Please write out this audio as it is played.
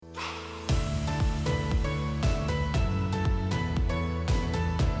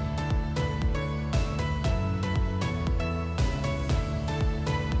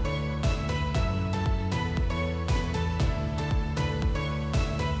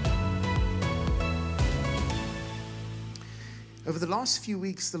Over the last few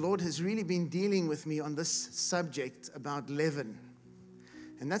weeks, the Lord has really been dealing with me on this subject about leaven.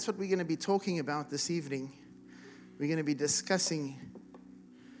 And that's what we're going to be talking about this evening. We're going to be discussing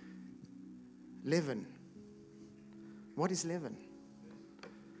leaven. What is leaven?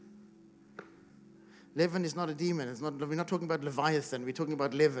 Leaven is not a demon. We're not talking about Leviathan. We're talking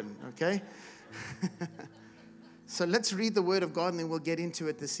about leaven, okay? So let's read the Word of God and then we'll get into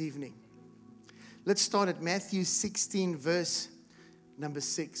it this evening. Let's start at Matthew 16, verse number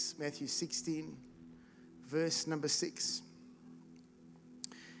 6. Matthew 16, verse number 6.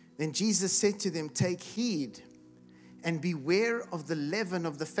 Then Jesus said to them, "Take heed and beware of the leaven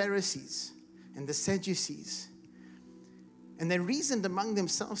of the Pharisees and the Sadducees." And they reasoned among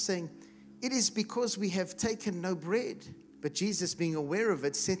themselves, saying, "It is because we have taken no bread." But Jesus, being aware of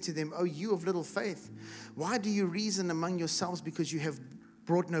it, said to them, "O you of little faith, why do you reason among yourselves because you have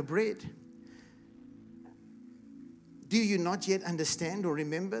brought no bread? Do you not yet understand or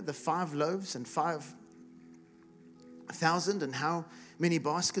remember the 5 loaves and 5,000 and how many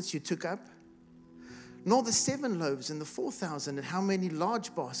baskets you took up? Nor the 7 loaves and the 4,000 and how many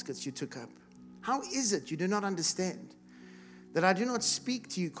large baskets you took up? How is it you do not understand that I do not speak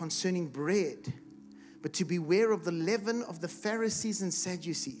to you concerning bread, but to beware of the leaven of the Pharisees and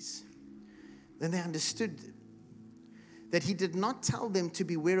Sadducees?" Then they understood that he did not tell them to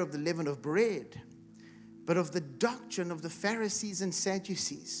beware of the leaven of bread, but of the doctrine of the Pharisees and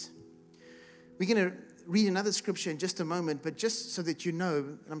Sadducees. We're going to read another scripture in just a moment, but just so that you know,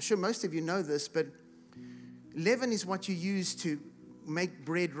 and I'm sure most of you know this, but leaven is what you use to make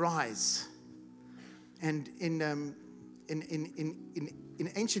bread rise. And in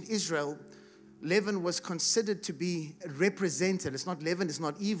ancient Israel, leaven was considered to be represented. It's not leaven, it's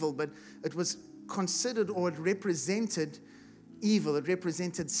not evil, but it was considered, or it represented evil. It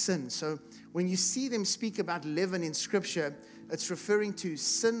represented sin. So when you see them speak about leaven in Scripture, it's referring to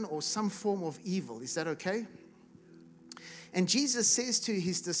sin or some form of evil. Is that okay? And Jesus says to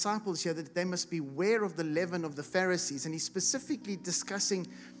his disciples here that they must beware of the leaven of the Pharisees. And he's specifically discussing,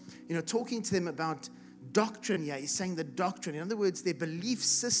 talking to them about doctrine here. He's saying the doctrine. In other words, their belief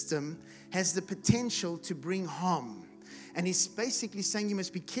system has the potential to bring harm. And he's basically saying you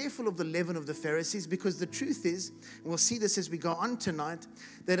must be careful of the leaven of the Pharisees, because the truth is, and we'll see this as we go on tonight,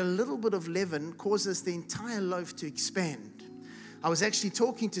 that a little bit of leaven causes the entire loaf to expand. I was actually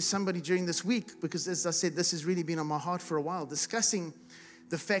talking to somebody during this week, because as I said, this has really been on my heart for a while, discussing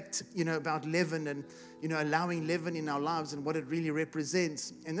the fact, about leaven and, allowing leaven in our lives and what it really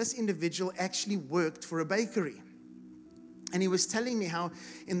represents. And this individual actually worked for a bakery. And he was telling me how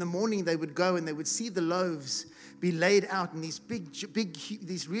in the morning they would go and they would see the loaves be laid out in these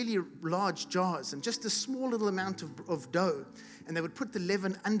these really large jars, and just a small little amount of dough. And they would put the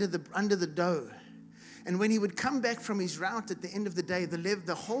leaven under the dough. And when he would come back from his route at the end of the day,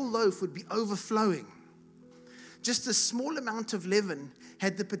 the whole loaf would be overflowing. Just a small amount of leaven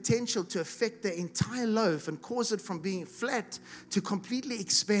had the potential to affect the entire loaf and cause it from being flat to completely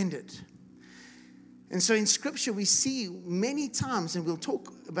expanded. And so in Scripture, we see many times, and we'll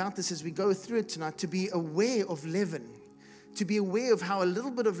talk about this as we go through it tonight, to be aware of leaven, to be aware of how a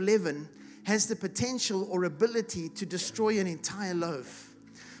little bit of leaven has the potential or ability to destroy an entire loaf.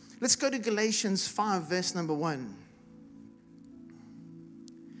 Let's go to Galatians 5, verse number 1.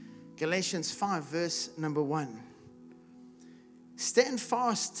 Galatians 5, verse number 1. "Stand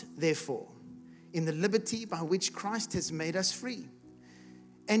fast, therefore, in the liberty by which Christ has made us free.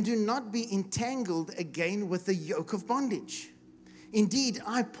 And do not be entangled again with the yoke of bondage. Indeed,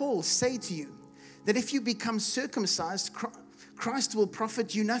 I, Paul, say to you that if you become circumcised, Christ will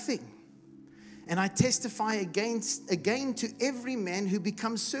profit you nothing. And I testify again to every man who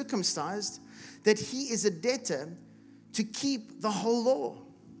becomes circumcised that he is a debtor to keep the whole law.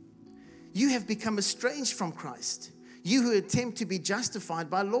 You have become estranged from Christ, you who attempt to be justified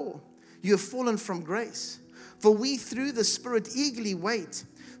by law. You have fallen from grace. For we through the Spirit eagerly wait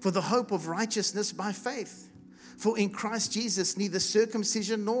for the hope of righteousness by faith. For in Christ Jesus neither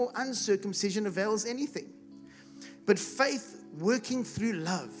circumcision nor uncircumcision avails anything, but faith working through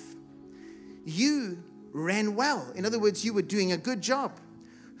love. You ran well." In other words, you were doing a good job.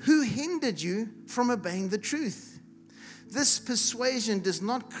 "Who hindered you from obeying the truth? This persuasion does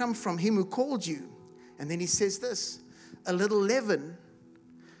not come from him who called you." And then he says this, "A little leaven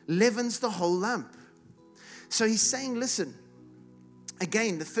leavens the whole lump." So he's saying, listen,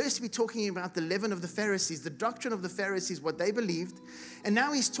 again, the first we're talking about the leaven of the Pharisees, the doctrine of the Pharisees, what they believed. And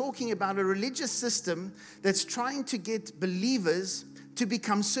now he's talking about a religious system that's trying to get believers to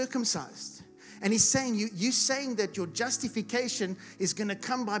become circumcised. And he's saying, you saying that your justification is going to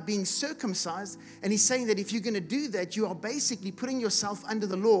come by being circumcised. And he's saying that if you're going to do that, you are basically putting yourself under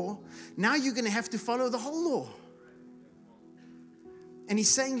the law. Now you're going to have to follow the whole law. And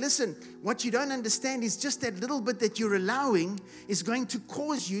he's saying, listen, what you don't understand is just that little bit that you're allowing is going to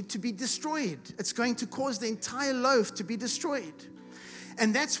cause you to be destroyed. It's going to cause the entire loaf to be destroyed.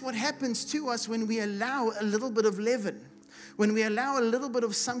 And that's what happens to us when we allow a little bit of leaven. When we allow a little bit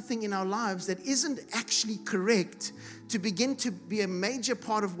of something in our lives that isn't actually correct to begin to be a major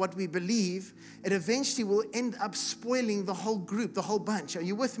part of what we believe, it eventually will end up spoiling the whole group, the whole bunch. Are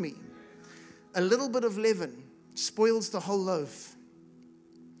you with me? A little bit of leaven spoils the whole loaf.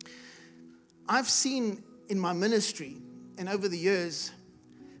 I've seen in my ministry and over the years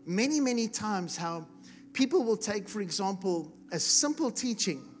many, many times how people will take, for example, a simple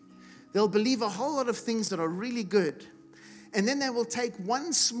teaching. They'll believe a whole lot of things that are really good. And then they will take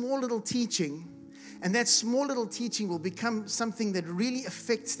one small little teaching, and that small little teaching will become something that really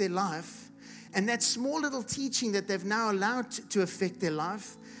affects their life. And that small little teaching that they've now allowed to affect their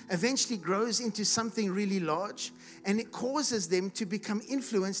life eventually grows into something really large, and it causes them to become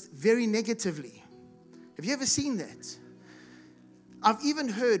influenced very negatively. Have you ever seen that? I've even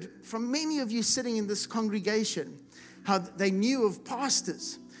heard from many of you sitting in this congregation how they knew of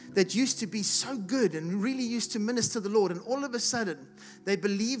pastors that used to be so good and really used to minister the Lord, and all of a sudden they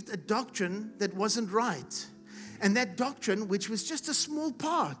believed a doctrine that wasn't right. And that doctrine, which was just a small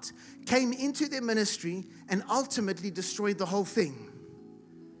part, came into their ministry and ultimately destroyed the whole thing.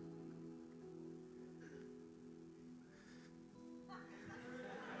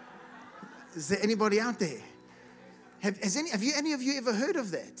 Is there anybody out there? Have any of you ever heard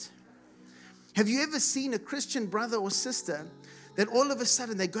of that? Have you ever seen a Christian brother or sister that all of a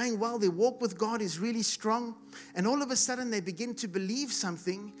sudden they're going well, their walk with God is really strong, and all of a sudden they begin to believe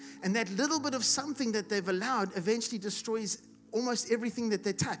something, and that little bit of something that they've allowed eventually destroys almost everything that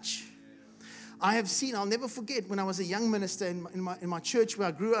they touch? I have seen, I'll never forget, when I was a young minister in my church where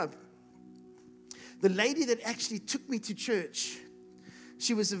I grew up, the lady that actually took me to church,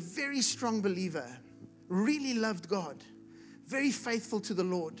 she was a very strong believer, really loved God, very faithful to the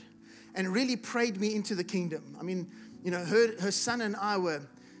Lord, and really prayed me into the kingdom. I mean, you know, her son and I were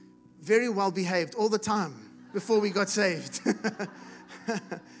very well behaved all the time before we got saved.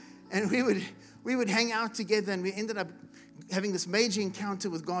 And we would hang out together, and we ended up having this major encounter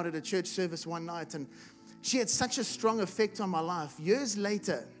with God at a church service one night. And she had such a strong effect on my life. Years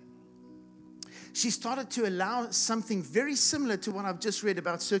later, she started to allow something very similar to what I've just read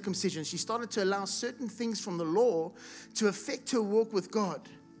about circumcision. She started to allow certain things from the law to affect her walk with God.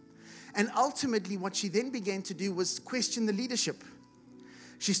 And ultimately, what she then began to do was question the leadership.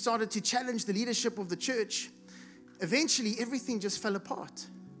 She started to challenge the leadership of the church. Eventually, everything just fell apart.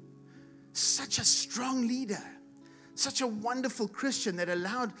 Such a strong leader, such a wonderful Christian that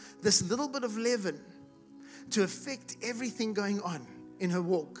allowed this little bit of leaven to affect everything going on in her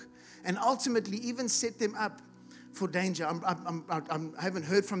walk, and ultimately even set them up for danger. I haven't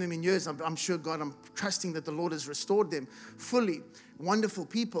heard from them in years. I'm sure I'm trusting that the Lord has restored them fully. Wonderful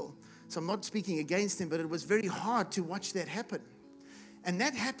people. So I'm not speaking against them, but it was very hard to watch that happen. And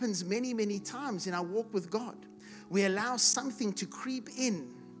that happens many, many times in our walk with God. We allow something to creep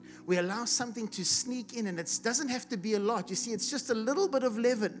in. We allow something to sneak in, and it doesn't have to be a lot. You see, it's just a little bit of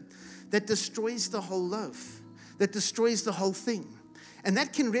leaven that destroys the whole loaf, that destroys the whole thing. And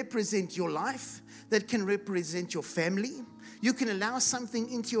that can represent your life. That can represent your family. You can allow something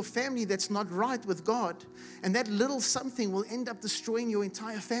into your family that's not right with God, and that little something will end up destroying your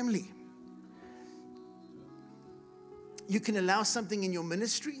entire family. You can allow something in your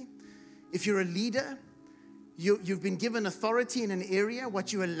ministry. If you're a leader, you've been given authority in an area.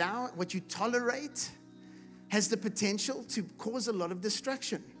 What you allow, what you tolerate, has the potential to cause a lot of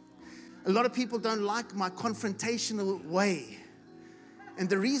destruction. A lot of people don't like my confrontational way. And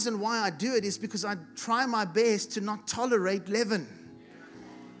the reason why I do it is because I try my best to not tolerate leaven.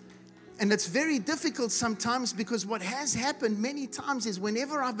 And it's very difficult sometimes, because what has happened many times is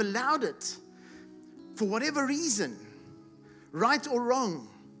whenever I've allowed it, for whatever reason, right or wrong,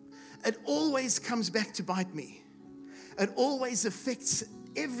 it always comes back to bite me. It always affects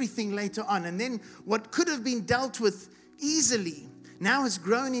everything later on. And then what could have been dealt with easily now has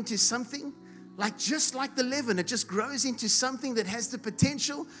grown into something just like the leaven. It just grows into something that has the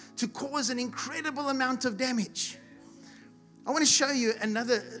potential to cause an incredible amount of damage. I want to show you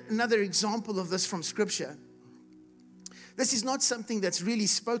another example of this from Scripture. This is not something that's really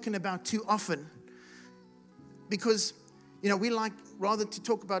spoken about too often, because we like rather to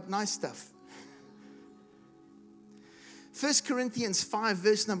talk about nice stuff. 1 Corinthians 5,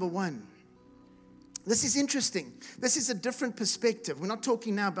 verse number 1. This is interesting. This is a different perspective. We're not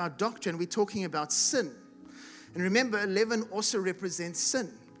talking now about doctrine. We're talking about sin. And remember, leaven also represents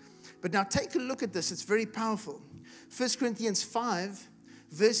sin. But now take a look at this. It's very powerful. 1 Corinthians 5,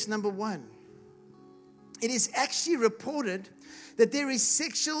 verse number 1. It is actually reported that there is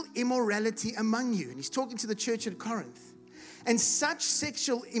sexual immorality among you. And he's talking to the church at Corinth. And such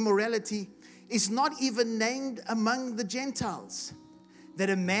sexual immorality is not even named among the Gentiles, that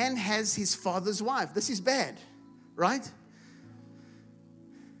a man has his father's wife. This is bad, right?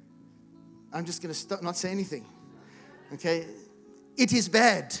 I'm just going to not say anything. Okay? It is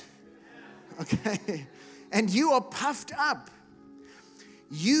bad. Okay? And you are puffed up.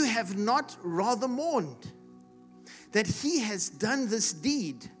 You have not rather mourned that he has done this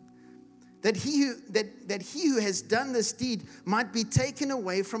deed, that he who has done this deed might be taken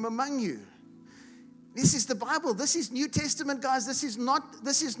away from among you. This is the Bible. This is New Testament, guys. This is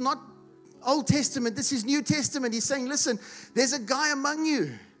not Old Testament. This is New Testament. He's saying, listen, there's a guy among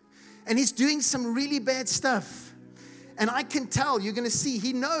you, and he's doing some really bad stuff. And I can tell, you're going to see,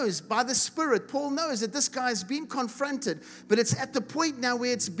 he knows by the Spirit, Paul knows that this guy's been confronted, but it's at the point now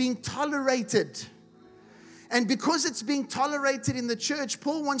where it's being tolerated. And because it's being tolerated in the church,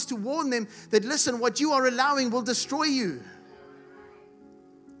 Paul wants to warn them that, listen, what you are allowing will destroy you.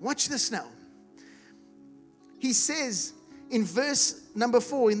 Watch this now. He says in verse number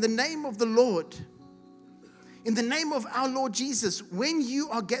 4, in the name of the Lord, in the name of our Lord Jesus, when you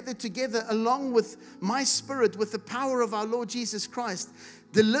are gathered together along with my Spirit, with the power of our Lord Jesus Christ,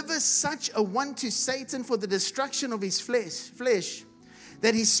 deliver such a one to Satan for the destruction of his flesh,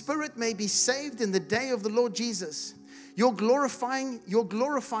 that his spirit may be saved in the day of the Lord Jesus. Your glorifying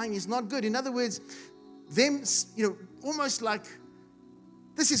is not good. In other words, them, almost like,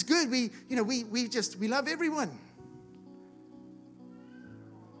 this is good. We love everyone.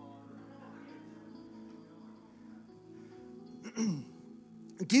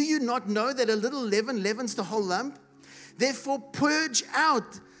 Do you not know that a little leaven leavens the whole lump? Therefore, purge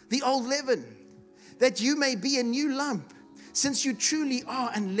out the old leaven, that you may be a new lump, since you truly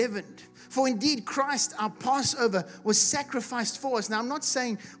are unleavened. For indeed, Christ, our Passover, was sacrificed for us. Now, I'm not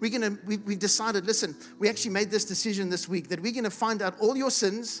saying we've decided, listen, we actually made this decision this week, that we're going to find out all your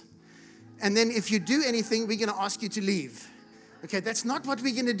sins, and then if you do anything, we're going to ask you to leave. Okay, that's not what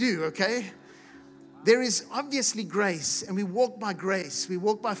we're going to do, okay? There is obviously grace, and we walk by grace. We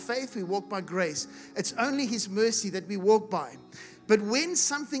walk by faith, we walk by grace. It's only His mercy that we walk by. But when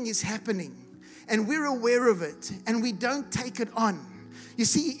something is happening, and we're aware of it, and we don't take it on, you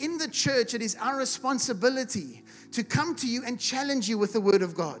see, in the church, it is our responsibility to come to you and challenge you with the Word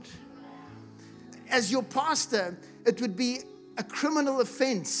of God. As your pastor, it would be a criminal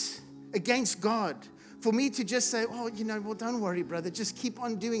offense against God for me to just say, well, don't worry, brother, just keep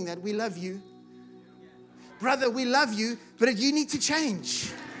on doing that. We love you. Brother, we love you, but you need to change.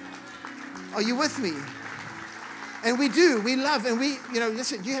 Are you with me? And we do. We love, and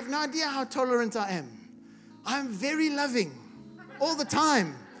listen, you have no idea how tolerant I am. I'm very loving. All the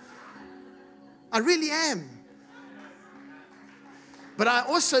time. I really am. But I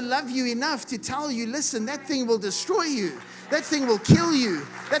also love you enough to tell you, listen, that thing will destroy you. That thing will kill you.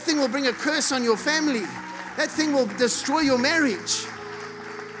 That thing will bring a curse on your family. That thing will destroy your marriage.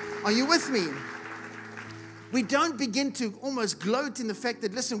 Are you with me? We don't begin to almost gloat in the fact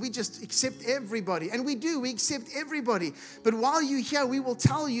that, listen, we just accept everybody. And we do, we accept everybody. But while you're here, we will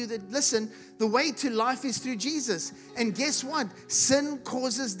tell you that, listen, the way to life is through Jesus. And guess what? Sin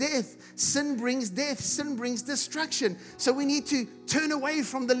causes death. Sin brings death. Sin brings destruction. So we need to turn away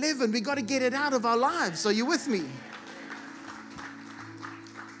from the leaven. We got to get it out of our lives. Are you with me?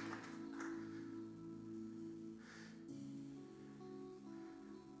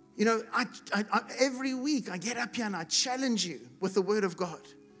 I every week I get up here and I challenge you with the Word of God.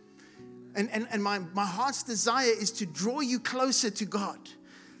 And my heart's desire is to draw you closer to God.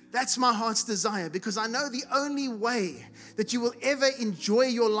 That's my heart's desire, because I know the only way that you will ever enjoy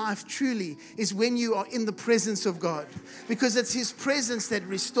your life truly is when you are in the presence of God, because it's His presence that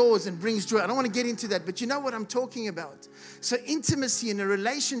restores and brings joy. I don't want to get into that, but you know what I'm talking about. So intimacy in a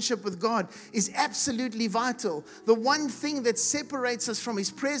relationship with God is absolutely vital. The one thing that separates us from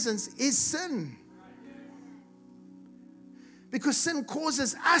His presence is sin. Because sin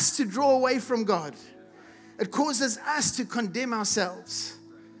causes us to draw away from God. It causes us to condemn ourselves.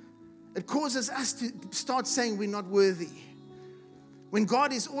 It causes us to start saying we're not worthy. When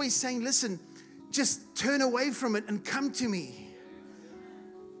God is always saying, listen, just turn away from it and come to me.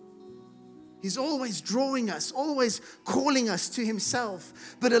 He's always drawing us, always calling us to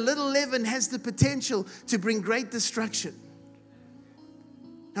Himself. But a little leaven has the potential to bring great destruction.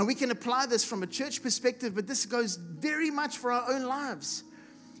 Now, we can apply this from a church perspective, but this goes very much for our own lives.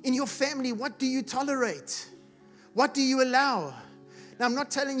 In your family, what do you tolerate? What do you allow? Now, I'm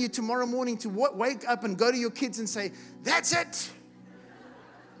not telling you tomorrow morning to wake up and go to your kids and say, that's it.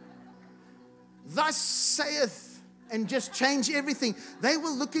 Thus saith, and just change everything. They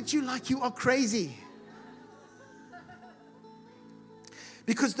will look at you like you are crazy.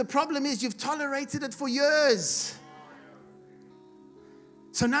 Because the problem is you've tolerated it for years.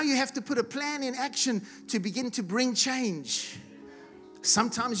 So now you have to put a plan in action to begin to bring change.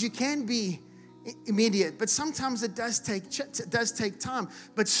 Sometimes you can be immediate, but sometimes it does take time.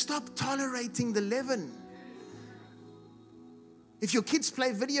 But stop tolerating the leaven. If your kids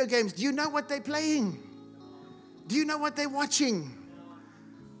play video games, do you know what they're playing? Do you know what they're watching?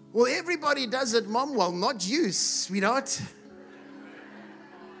 Well, everybody does it, Mom. Well, not you, sweetheart.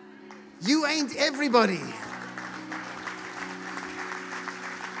 You ain't everybody.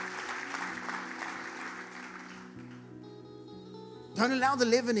 Don't allow the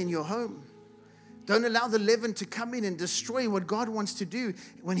leaven in your home. Don't allow the leaven to come in and destroy what God wants to do.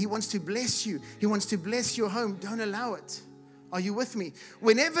 When He wants to bless you, He wants to bless your home. Don't allow it. Are you with me?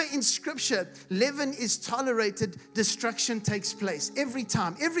 Whenever in Scripture leaven is tolerated, destruction takes place. Every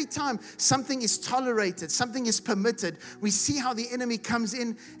time something is tolerated, something is permitted, we see how the enemy comes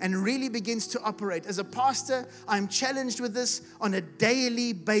in and really begins to operate. As a pastor, I'm challenged with this on a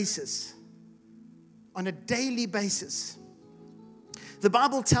daily basis. On a daily basis. The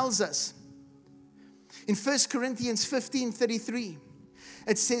Bible tells us in 1 Corinthians 15:33,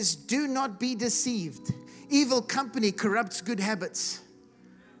 it says, do not be deceived. Evil company corrupts good habits.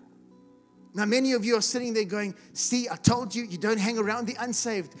 Now, many of you are sitting there going, see, I told you, you don't hang around the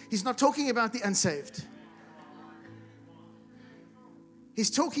unsaved. He's not talking about the unsaved. He's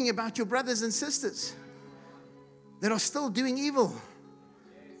talking about your brothers and sisters that are still doing evil,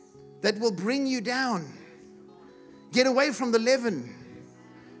 that will bring you down. Get away from the leaven.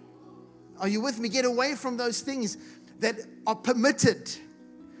 Are you with me? Get away from those things that are permitted.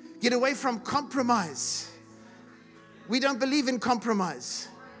 Get away from compromise. We don't believe in compromise.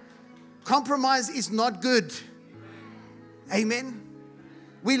 Compromise is not good. Amen.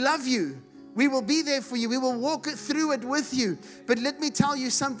 We love you. We will be there for you. We will walk through it with you. But let me tell you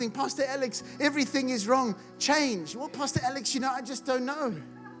something, Pastor Alex, everything is wrong. Change. Well, Pastor Alex, I just don't know.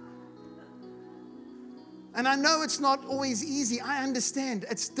 And I know it's not always easy. I understand.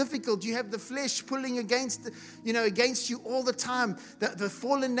 It's difficult. You have the flesh pulling against you all the time. The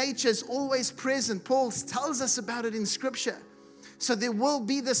fallen nature is always present. Paul tells us about it in Scripture. So there will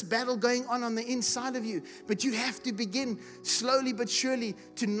be this battle going on the inside of you. But you have to begin slowly but surely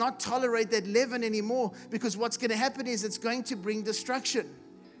to not tolerate that leaven anymore. Because what's going to happen is it's going to bring destruction.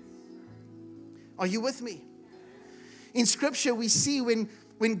 Are you with me? In Scripture, we see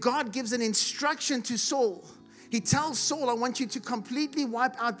when God gives an instruction to Saul, He tells Saul, I want you to completely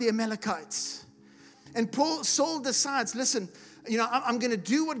wipe out the Amalekites. And Saul decides, listen, I'm going to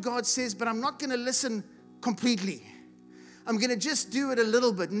do what God says, but I'm not going to listen completely. I'm going to just do it a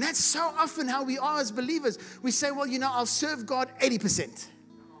little bit. And that's so often how we are as believers. We say, well, I'll serve God 80%.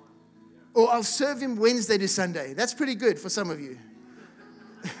 Or I'll serve Him Wednesday to Sunday. That's pretty good for some of you.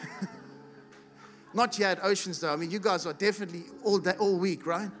 Not here at Oceans, though. I mean, you guys are definitely all day, all week,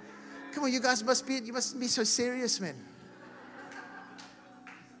 right? Come on, you guys mustn't be so serious, man.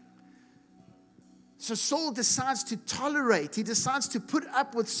 So Saul decides to tolerate. He decides to put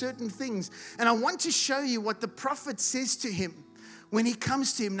up with certain things. And I want to show you what the prophet says to him when he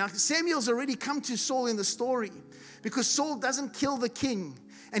comes to him. Now, Samuel's already come to Saul in the story because Saul doesn't kill the king.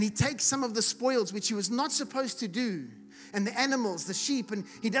 And he takes some of the spoils, which he was not supposed to do. And the animals, the sheep, and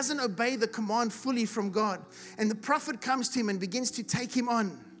he doesn't obey the command fully from God. And the prophet comes to him and begins to take him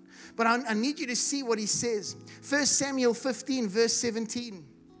on. But I need you to see what he says. 1 Samuel 15, verse 17.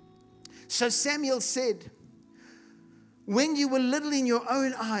 So Samuel said, when you were little in your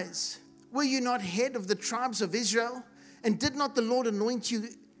own eyes, were you not head of the tribes of Israel? And did not the Lord anoint you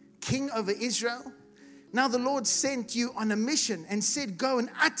king over Israel? Now the Lord sent you on a mission and said, go and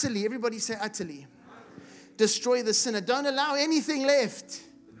utterly, everybody say utterly, destroy the sinner. Don't allow anything left.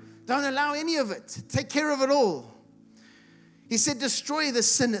 Don't allow any of it. Take care of it all. He said, destroy the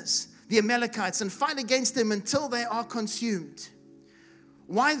sinners, the Amalekites, and fight against them until they are consumed.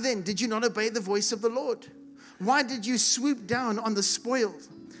 Why then did you not obey the voice of the Lord? Why did you swoop down on the spoiled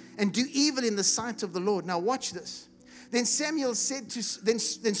and do evil in the sight of the Lord? Now watch this. Then Saul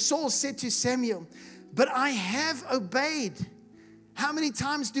said to Samuel, but I have obeyed. How many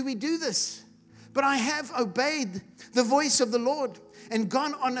times do we do this? But I have obeyed the voice of the Lord and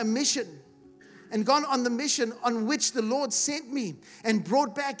gone on a mission. and gone on the mission on which the Lord sent me, and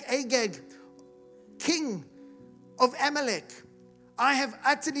brought back Agag, king of Amalek. I have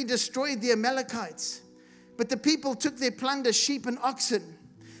utterly destroyed the Amalekites. But the people took their plunder, sheep and oxen,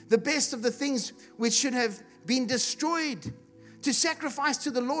 the best of the things which should have been destroyed, to sacrifice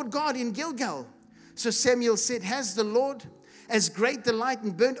to the Lord God in Gilgal. So Samuel said, has the Lord as great delight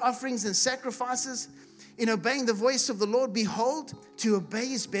in burnt offerings and sacrifices, in obeying the voice of the Lord? Behold, to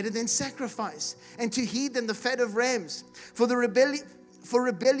obey is better than sacrifice, and to heed than the fat of rams. For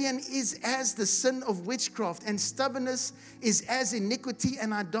rebellion is as the sin of witchcraft, and stubbornness is as iniquity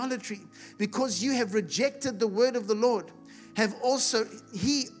and idolatry. Because you have rejected the word of the Lord,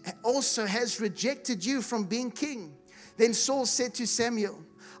 he also has rejected you from being king. Then Saul said to Samuel,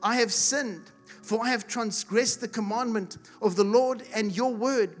 I have sinned, for I have transgressed the commandment of the Lord and your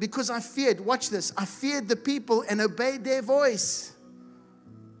word, because I feared, watch this, I feared the people and obeyed their voice.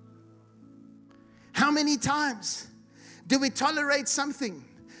 How many times do we tolerate something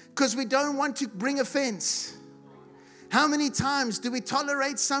because we don't want to bring offense? How many times do we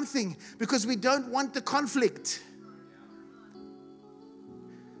tolerate something because we don't want the conflict?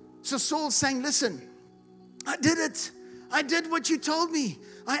 So Saul's saying, listen, I did it. I did what you told me.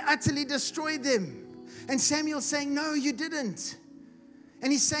 I utterly destroyed them. And Samuel's saying, no, you didn't.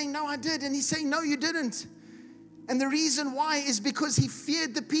 And he's saying, no, I did. And he's saying, no, you didn't. And the reason why is because he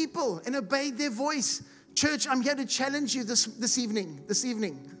feared the people and obeyed their voice. Church, I'm here to challenge you this evening.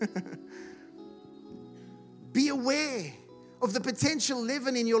 Be aware of the potential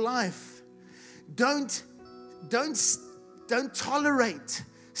leaven in your life. Don't tolerate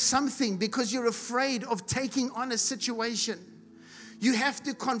something because you're afraid of taking on a situation. You have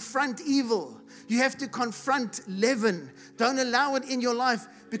to confront evil. You have to confront leaven. Don't allow it in your life,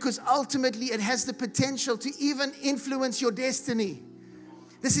 because ultimately it has the potential to even influence your destiny.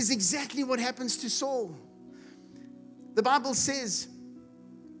 This is exactly what happens to Saul. The Bible says,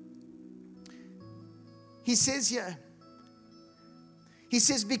 he says here, he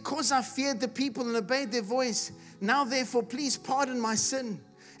says, because I feared the people and obeyed their voice, now therefore please pardon my sin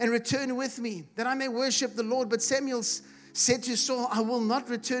and return with me, that I may worship the Lord. But Samuel said to Saul, I will not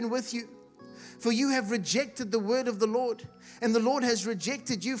return with you, for you have rejected the word of the Lord, and the Lord has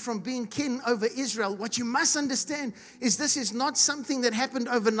rejected you from being king over Israel. What you must understand is this is not something that happened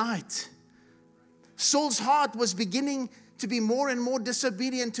overnight. Saul's heart was beginning to be more and more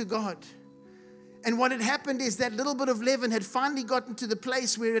disobedient to God. And what had happened is that little bit of leaven had finally gotten to the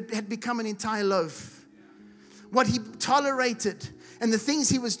place where it had become an entire loaf. What he tolerated and the things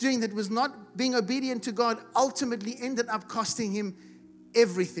he was doing that was not being obedient to God ultimately ended up costing him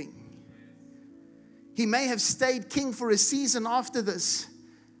everything. He may have stayed king for a season after this,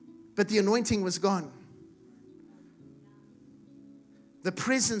 but the anointing was gone. The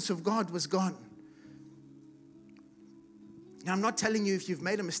presence of God was gone. Now, I'm not telling you if you've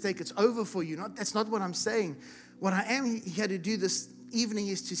made a mistake, it's over for you. That's not what I'm saying. What I am here to do this evening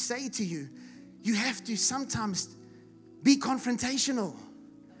is to say to you, you have to sometimes be confrontational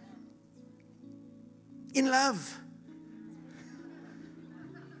in love.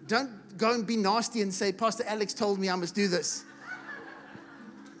 Don't go and be nasty and say, Pastor Alex told me I must do this.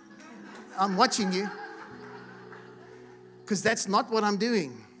 I'm watching you, because that's not what I'm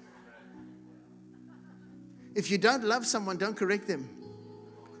doing. If you don't love someone, don't correct them.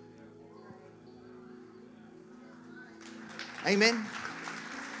 Amen.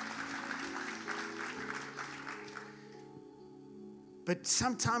 But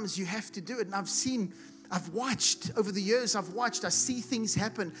sometimes you have to do it. And I've watched over the years, I see things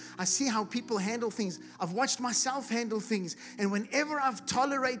happen. I see how people handle things. I've watched myself handle things. And whenever I've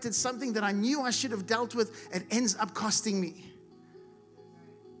tolerated something that I knew I should have dealt with, it ends up costing me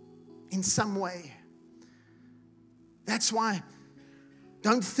in some way. That's why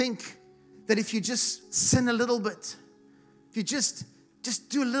don't think that if you just sin a little bit, if you just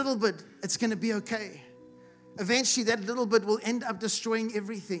do a little bit, it's going to be okay. Eventually, that little bit will end up destroying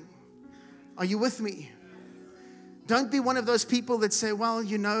everything. Are you with me? Don't be one of those people that say, well,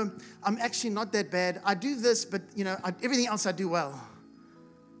 I'm actually not that bad. I do this, but, everything else I do well.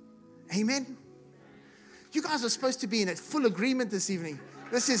 Amen? You guys are supposed to be in a full agreement this evening.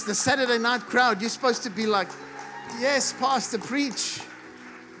 This is the Saturday night crowd. You're supposed to be like, yes, Pastor, preach.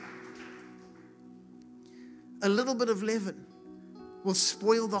 A little bit of leaven will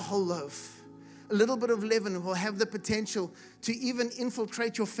spoil the whole loaf. A little bit of leaven will have the potential to even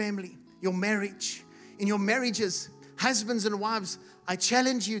infiltrate your family, your marriage. In your marriages, husbands and wives, I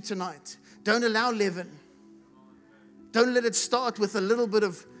challenge you tonight. Don't allow leaven. Don't let it start with a little bit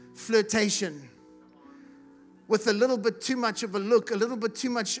of flirtation. with a little bit too much of a look, a little bit too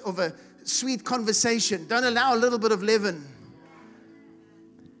much of a sweet conversation. Don't allow a little bit of leaven.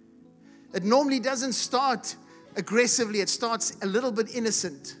 It normally doesn't start aggressively. It starts a little bit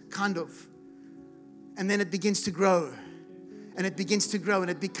innocent, kind of. And then it begins to grow. And it begins to grow.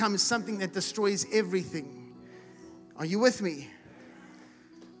 And it becomes something that destroys everything. Are you with me?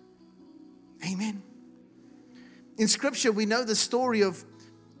 Amen. In Scripture, we know the story of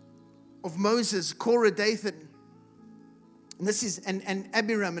Moses, Korah, Dathan, and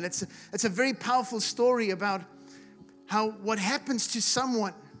Abiram. And it's a very powerful story about how what happens to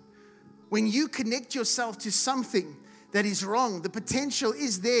someone when you connect yourself to something that is wrong. The potential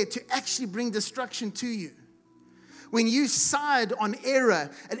is there to actually bring destruction to you. When you side on error,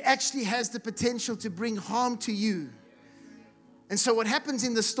 it actually has the potential to bring harm to you. And so what happens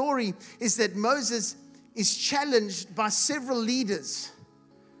in the story is that Moses is challenged by several leaders.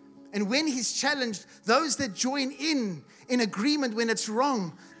 And when he's challenged, those that join in agreement when it's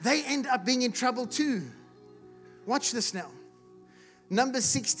wrong, they end up being in trouble too. Watch this now. Numbers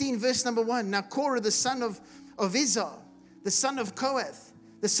 16, verse number 1. Now Korah, the son of Izhar, the son of Kohath,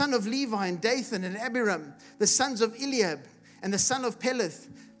 the son of Levi, and Dathan and Abiram, the sons of Eliab, and the son of Peleth,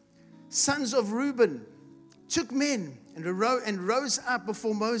 sons of Reuben, took men and rose up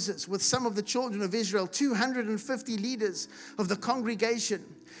before Moses with some of the children of Israel, 250 leaders of the congregation,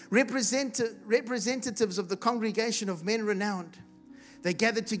 representatives of the congregation of men renowned. They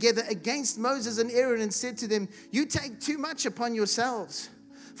gathered together against Moses and Aaron and said to them, "You take too much upon yourselves,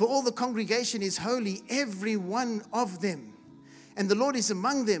 for all the congregation is holy, every one of them, and the Lord is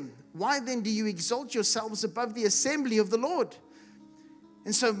among them. Why then do you exalt yourselves above the assembly of the Lord?"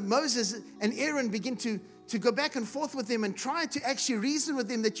 And so Moses and Aaron begin to go back and forth with them and try to actually reason with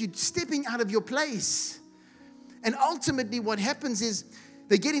them that you're stepping out of your place. And ultimately what happens is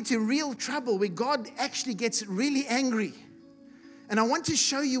they get into real trouble where God actually gets really angry. And I want to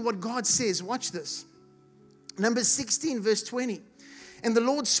show you what God says. Watch this. Numbers 16, verse 20. And the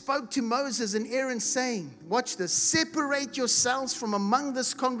Lord spoke to Moses and Aaron saying, watch this, "Separate yourselves from among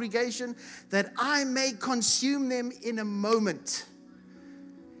this congregation that I may consume them in a moment."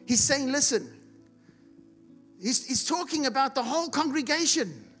 He's saying, listen, he's talking about the whole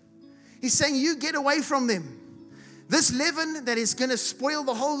congregation. He's saying, you get away from them. This leaven that is going to spoil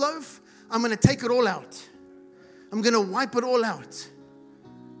the whole loaf, I'm going to take it all out. I'm going to wipe it all out.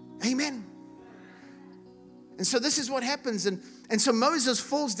 Amen. And so this is what happens. And so Moses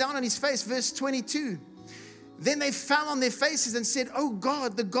falls down on his face, verse 22. Then they fell on their faces and said, "Oh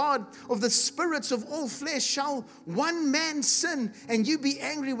God, the God of the spirits of all flesh, shall one man sin and you be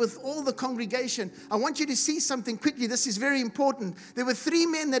angry with all the congregation?" I want you to see something quickly. This is very important. There were 3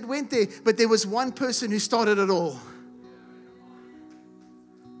 men that went there, but there was one person who started it all.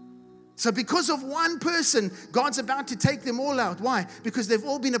 So because of one person, God's about to take them all out. Why? Because they've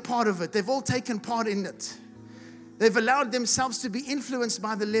all been a part of it. They've all taken part in it. They've allowed themselves to be influenced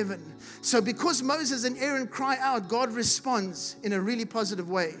by the leaven. So because Moses and Aaron cry out, God responds in a really positive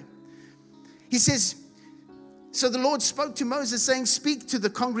way. He says, so the Lord spoke to Moses saying, "Speak to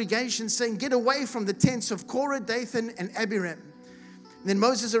the congregation saying, get away from the tents of Korah, Dathan, and Abiram." And then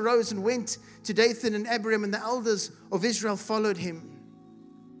Moses arose and went to Dathan and Abiram, and the elders of Israel followed him.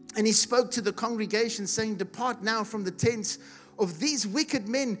 And he spoke to the congregation saying, "Depart now from the tents of these wicked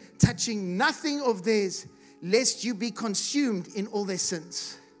men, touching nothing of theirs, lest you be consumed in all their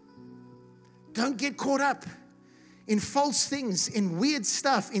sins." Don't get caught up in false things, in weird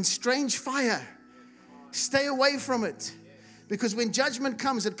stuff, in strange fire. Stay away from it. Because when judgment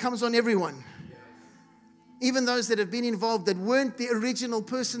comes, it comes on everyone. Even those that have been involved that weren't the original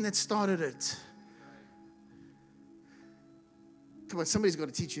person that started it. Come on, somebody's got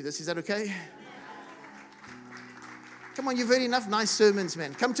to teach you this. Is that okay? Come on, you've heard enough nice sermons,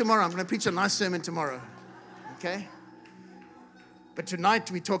 man. Come tomorrow. I'm going to preach a nice sermon tomorrow. Okay? But tonight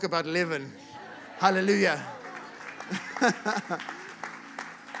we talk about leaven. Hallelujah.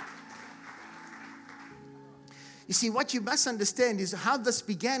 You see, what you must understand is how this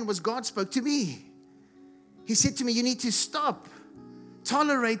began was God spoke to me. He said to me, "You need to stop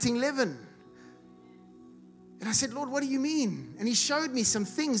tolerating leaven." And I said, "Lord, what do you mean?" And he showed me some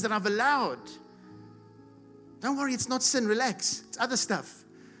things that I've allowed. Don't worry, it's not sin. Relax. It's other stuff.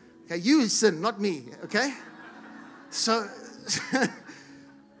 Okay, you sin, not me. Okay? So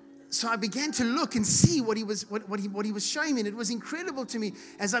I began to look and see what he was showing me. And it was incredible to me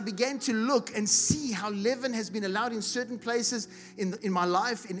as I began to look and see how leaven has been allowed in certain places in my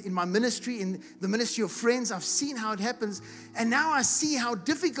life, in my ministry, in the ministry of friends. I've seen how it happens. And now I see how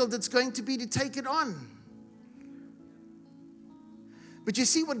difficult it's going to be to take it on. But you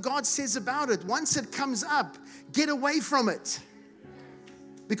see what God says about it. Once it comes up, get away from it.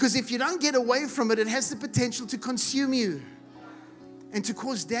 Because if you don't get away from it, it has the potential to consume you and to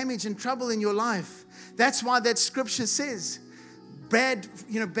cause damage and trouble in your life. That's why that scripture says, bad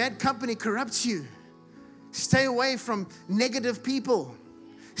company corrupts you. Stay away from negative people.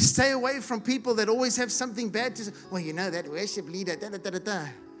 Stay away from people that always have something bad to say. Well, you know, that worship leader, da da da da da.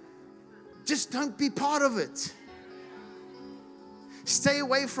 Just don't be part of it. Stay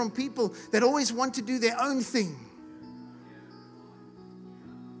away from people that always want to do their own thing.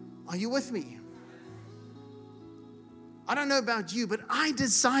 Are you with me? I don't know about you, but I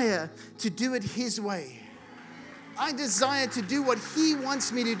desire to do it His way. I desire to do what He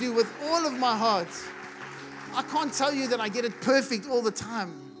wants me to do with all of my heart. I can't tell you that I get it perfect all the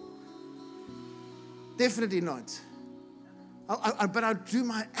time. Definitely not. But I'll do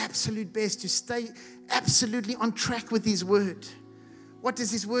my absolute best to stay absolutely on track with His word. What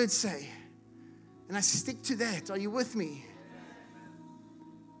does His word say? And I stick to that. Are you with me?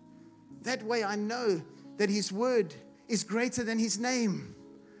 That way I know that His word is greater than His name.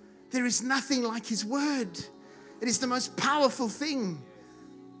 There is nothing like His word. It is the most powerful thing.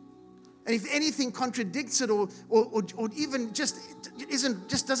 And if anything contradicts it or even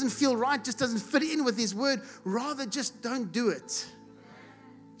just doesn't feel right, just doesn't fit in with His word, rather just don't do it.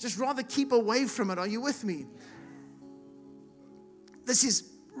 Just rather keep away from it. Are you with me? This is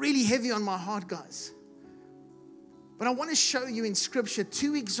really heavy on my heart, guys. But I want to show you in Scripture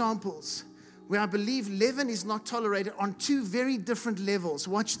 2 examples where I believe leaven is not tolerated on 2 very different levels.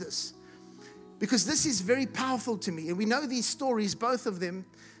 Watch this. Because this is very powerful to me. And we know these stories, both of them,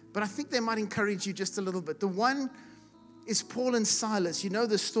 but I think they might encourage you just a little bit. The one is Paul and Silas. You know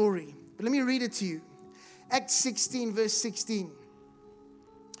the story. But let me read it to you. Acts 16, verse 16.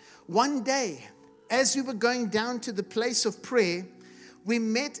 One day, as we were going down to the place of prayer, we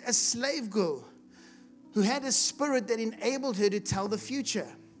met a slave girl who had a spirit that enabled her to tell the future.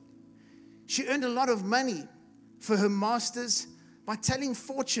 She earned a lot of money for her masters by telling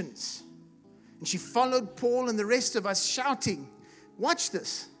fortunes. And she followed Paul and the rest of us shouting, watch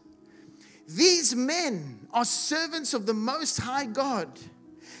this. These men are servants of the Most High God,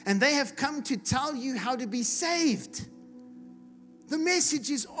 and they have come to tell you how to be saved. The message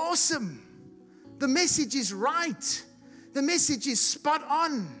is awesome. The message is right. The message is spot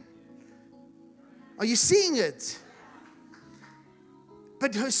on. Are you seeing it?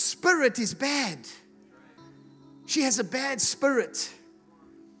 But her spirit is bad. She has a bad spirit.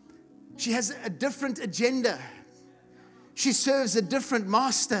 She has a different agenda. She serves a different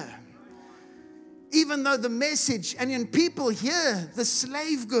master. Even though the message, and when people hear the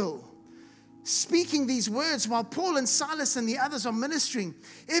slave girl speaking these words while Paul and Silas and the others are ministering,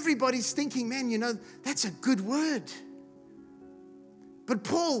 everybody's thinking, man, you know, that's a good word. But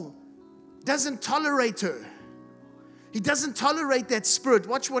Paul doesn't tolerate her. He doesn't tolerate that spirit.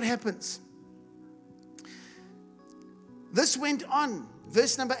 Watch what happens. This went on,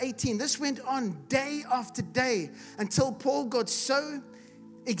 verse number 18, this went on day after day until Paul got so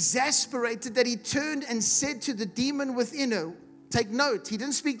exasperated that he turned and said to the demon within her, take note, he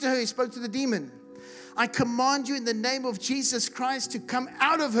didn't speak to her, he spoke to the demon. I command you in the name of Jesus Christ to come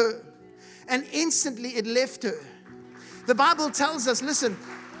out of her. And instantly it left her. The Bible tells us, listen,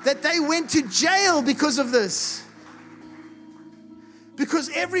 that they went to jail because of this. Because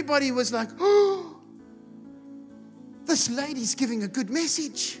everybody was like, oh, this lady's giving a good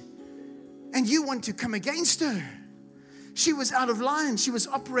message. And you want to come against her. She was out of line. She was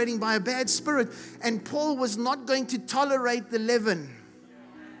operating by a bad spirit. And Paul was not going to tolerate the leaven.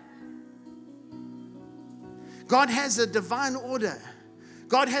 God has a divine order.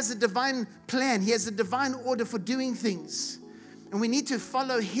 God has a divine plan. He has a divine order for doing things. And we need to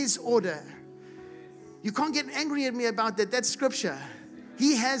follow His order. You can't get angry at me about that. That's scripture.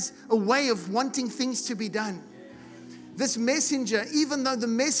 He has a way of wanting things to be done. This messenger, even though the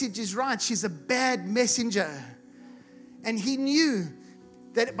message is right, she's a bad messenger. And he knew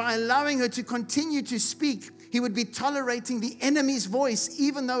that by allowing her to continue to speak, he would be tolerating the enemy's voice,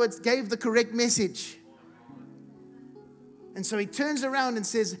 even though it gave the correct message. And so he turns around and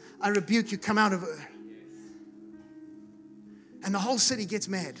says, I rebuke you, come out of her. And the whole city gets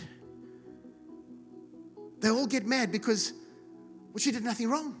mad. They all get mad because, well, she did nothing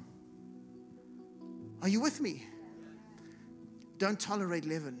wrong. Are you with me? Don't tolerate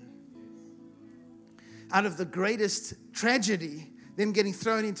leaven. Out of the greatest tragedy, them getting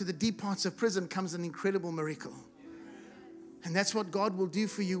thrown into the deep parts of prison, comes an incredible miracle. And that's what God will do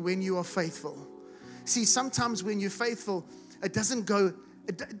for you when you are faithful. See, sometimes when you're faithful, it doesn't go,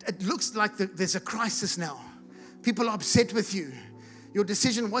 it looks like there's a crisis now. People are upset with you. Your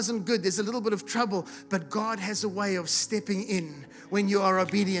decision wasn't good. There's a little bit of trouble. But God has a way of stepping in when you are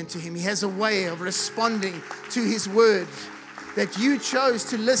obedient to Him. He has a way of responding to His word that you chose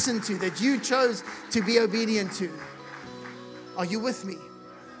to listen to, that you chose to be obedient to. Are you with me?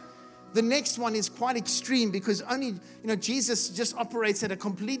 The next one is quite extreme because only, Jesus just operates at a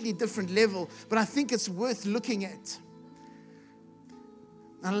completely different level, but I think it's worth looking at.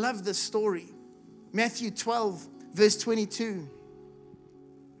 I love this story. Matthew 12, verse 22.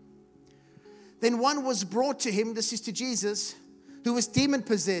 Then one was brought to him, this is to Jesus, who was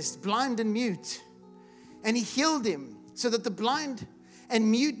demon-possessed, blind and mute. And He healed him, so that the blind and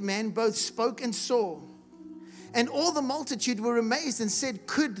mute man both spoke and saw. And all the multitude were amazed and said,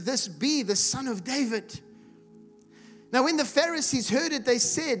 "Could this be the Son of David?" Now when the Pharisees heard it, they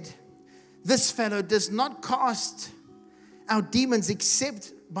said, "This fellow does not cast out demons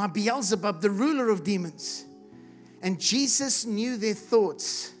except by Beelzebub, the ruler of demons." And Jesus knew their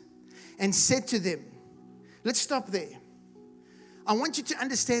thoughts and said to them, let's stop there. I want you to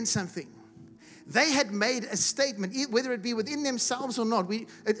understand something. They had made a statement, whether it be within themselves or not.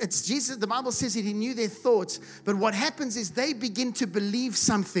 It's Jesus. The Bible says that He knew their thoughts. But what happens is they begin to believe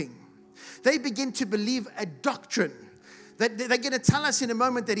something. They begin to believe a doctrine. They're going to tell us in a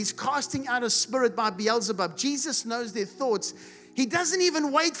moment that He's casting out a spirit by Beelzebub. Jesus knows their thoughts. He doesn't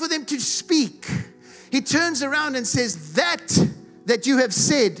even wait for them to speak. He turns around and says, that you have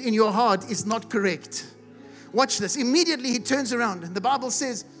said in your heart is not correct. Watch this. Immediately He turns around. And the Bible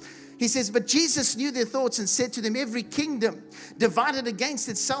says, He says, but Jesus knew their thoughts and said to them, every kingdom divided against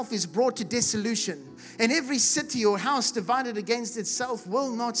itself is brought to dissolution. And every city or house divided against itself will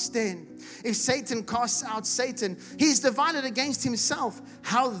not stand. If Satan casts out Satan, he is divided against himself.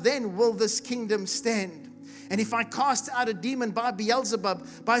 How then will this kingdom stand? And if I cast out a demon by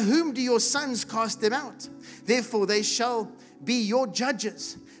Beelzebub, by whom do your sons cast them out? Therefore they shall be your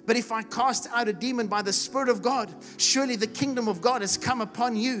judges. But if I cast out a demon by the Spirit of God, surely the kingdom of God has come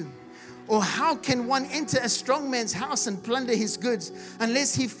upon you. Or how can one enter a strong man's house and plunder his goods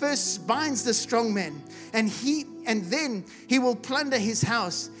unless he first binds the strong man, and then he will plunder his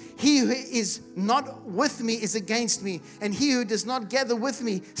house? He who is not with me is against me, and he who does not gather with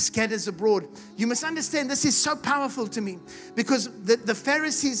me scatters abroad. You must understand, this is so powerful to me, because the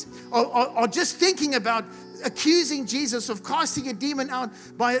Pharisees are just thinking about accusing Jesus of casting a demon out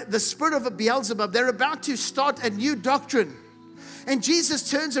by the spirit of a Beelzebub. They're about to start a new doctrine. And Jesus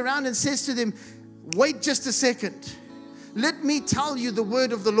turns around and says to them, wait just a second. Let me tell you the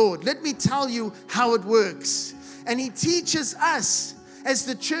word of the Lord. Let me tell you how it works. And He teaches us as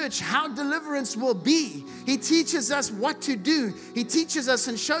the church how deliverance will be. He teaches us what to do. He teaches us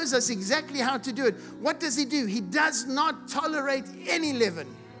and shows us exactly how to do it. What does He do? He does not tolerate any leaven.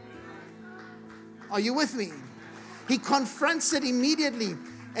 Are you with me? He confronts it immediately.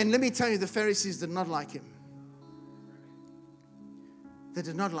 And let me tell you, the Pharisees did not like Him. They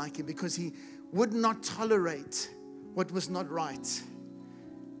did not like Him because He would not tolerate what was not right.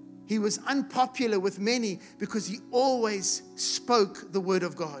 He was unpopular with many because He always spoke the word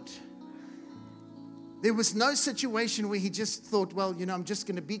of God. There was no situation where He just thought, well, I'm just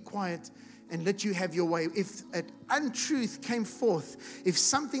going to be quiet and let you have your way. If an untruth came forth, if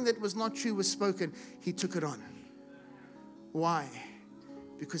something that was not true was spoken, He took it on. Why?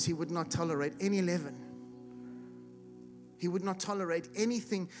 Because He would not tolerate any leaven. He would not tolerate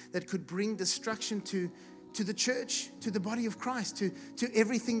anything that could bring destruction to the church, to the body of Christ, to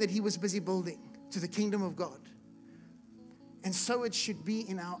everything that He was busy building, to the kingdom of God. And so it should be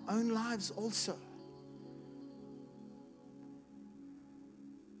in our own lives also.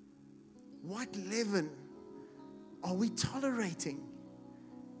 What leaven are we tolerating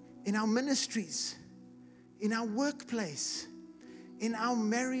in our ministries, in our workplace, in our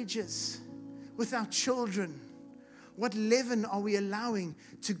marriages, with our children? What leaven are we allowing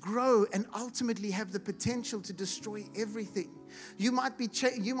to grow and ultimately have the potential to destroy everything? You might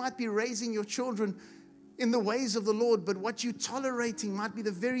be raising your children in the ways of the Lord, but what you're tolerating might be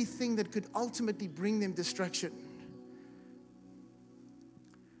the very thing that could ultimately bring them destruction.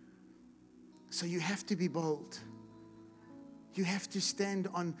 So you have to be bold. You have to stand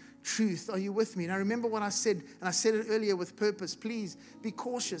on truth. Are you with me? And I remember what I said, and I said it earlier with purpose. Please be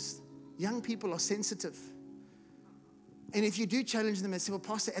cautious. Young people are sensitive. And if you do challenge them and say, well,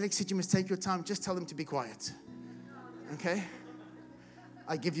 Pastor Alex said you must take your time, just tell them to be quiet. Okay?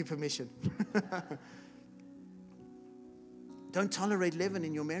 I give you permission. Don't tolerate leaven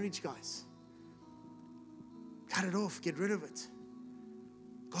in your marriage, guys. Cut it off. Get rid of it.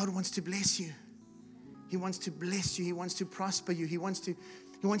 God wants to bless you. He wants to bless you. He wants to prosper you. He wants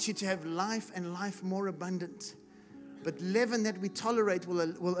you to have life and life more abundant. But leaven that we tolerate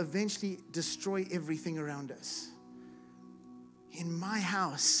will eventually destroy everything around us. In my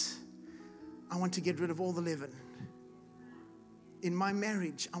house, I want to get rid of all the leaven. In my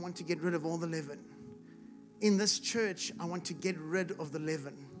marriage, I want to get rid of all the leaven. In this church, I want to get rid of the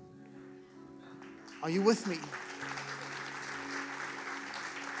leaven. Are you with me?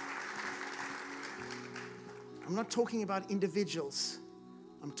 I'm not talking about individuals.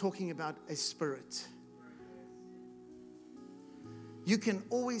 I'm talking about a spirit. You can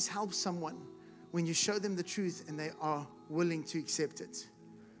always help someone when you show them the truth and they are willing to accept it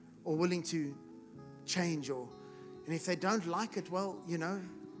or willing to change. And if they don't like it, well,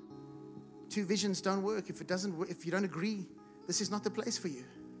 two visions don't work. If you don't agree, this is not the place for you.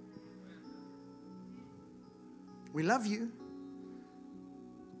 We love you,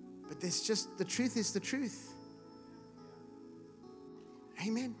 but the truth is the truth.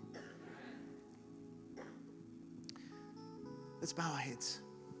 Amen. Let's bow our heads.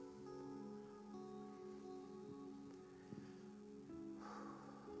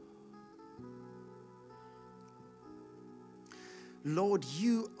 Lord,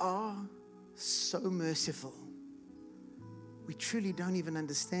 you are so merciful. We truly don't even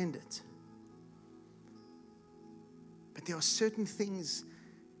understand it. But there are certain things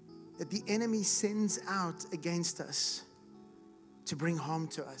that the enemy sends out against us to bring harm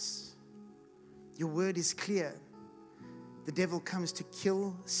to us. Your word is clear. The devil comes to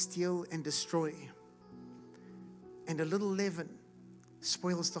kill, steal, and destroy. And a little leaven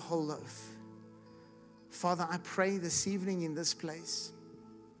spoils the whole loaf. Father, I pray this evening in this place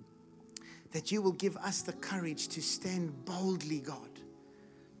that you will give us the courage to stand boldly, God,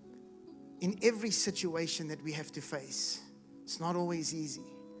 in every situation that we have to face. It's not always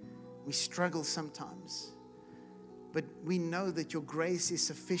easy. We struggle sometimes. But we know that your grace is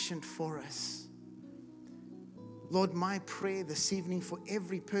sufficient for us. Lord, my prayer this evening for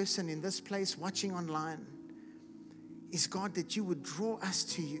every person in this place watching online is, God, that you would draw us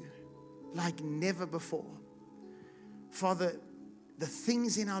to you like never before. Father, the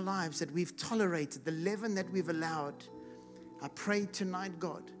things in our lives that we've tolerated, the leaven that we've allowed, I pray tonight,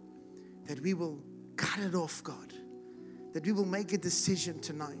 God, that we will cut it off, God, that we will make a decision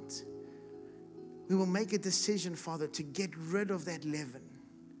tonight. We will make a decision, Father, to get rid of that leaven.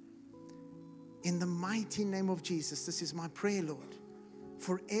 In the mighty name of Jesus, this is my prayer, Lord,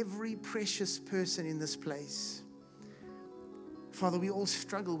 for every precious person in this place. Father, we all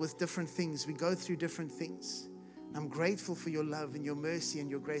struggle with different things. We go through different things. I'm grateful for your love and your mercy and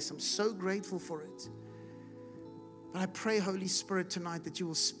your grace. I'm so grateful for it. But I pray, Holy Spirit, tonight that you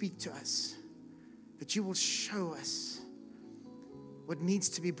will speak to us, that you will show us what needs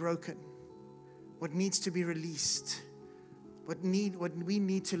to be broken, what needs to be released, what we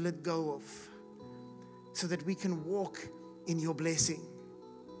need to let go of, so that we can walk in your blessing.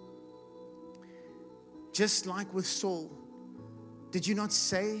 Just like with Saul, did you not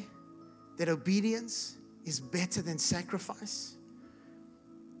say that obedience is better than sacrifice?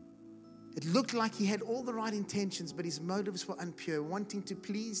 It looked like he had all the right intentions, but his motives were impure, wanting to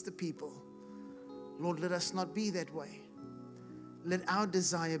please the people. Lord, let us not be that way. Let our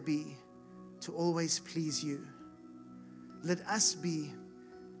desire be to always please you. Let us be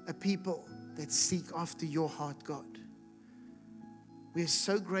a people that seek after your heart, God. We are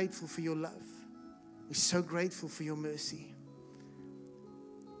so grateful for your love. We're so grateful for your mercy.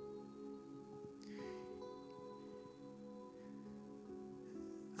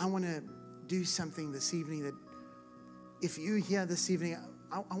 I want to do something this evening that if you're here this evening,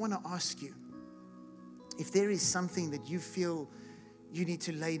 I want to ask you, if there is something that you feel you need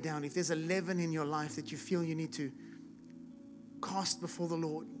to lay down, if there's a leaven in your life that you feel you need to cast before the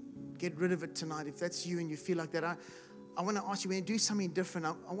Lord, get rid of it tonight. If that's you and you feel like that, I want to ask you, we're going to do something different.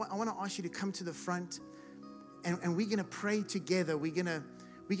 I want to ask you to come to the front and we're going to pray together. We're going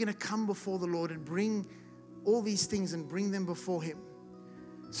to come before the Lord and bring all these things and bring them before Him.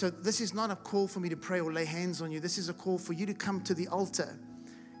 So this is not a call for me to pray or lay hands on you. This is a call for you to come to the altar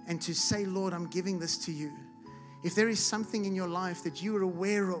and to say, Lord, I'm giving this to you. If there is something in your life that you are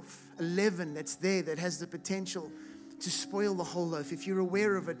aware of, a leaven that's there that has the potential to spoil the whole loaf, if you're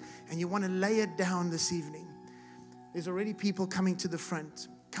aware of it and you want to lay it down this evening, there's already people coming to the front.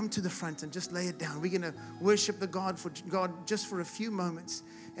 Come to the front and just lay it down. We're going to worship God just for a few moments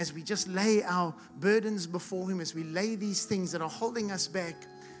as we just lay our burdens before Him, as we lay these things that are holding us back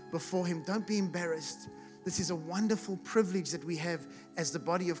before Him. Don't be embarrassed. This is a wonderful privilege that we have as the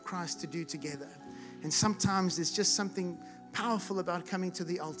body of Christ to do together. And sometimes there's just something powerful about coming to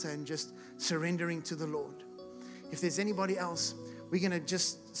the altar and just surrendering to the Lord. If there's anybody else, we're going to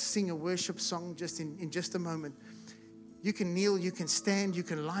just sing a worship song just in just a moment. You can kneel, you can stand, you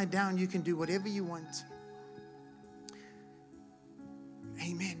can lie down, you can do whatever you want.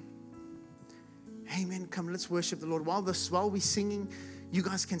 Amen. Amen. Come, let's worship the Lord. While we're singing, you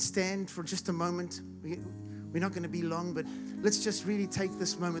guys can stand for just a moment. We're not going to be long, but let's just really take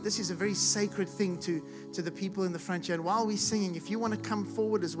this moment. This is a very sacred thing to the people in the front here. And while we're singing, if you want to come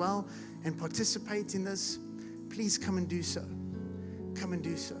forward as well and participate in this, please come and do so. Come and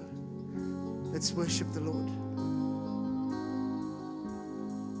do so. Let's worship the Lord.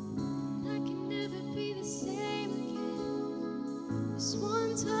 I can never be the same again. Just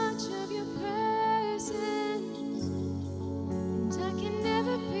one touch of your presence, and I can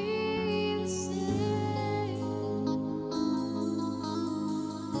never be the same.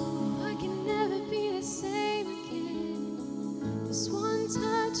 I can never be the same again. Just one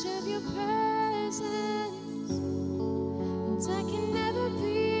touch of your presence, and I can never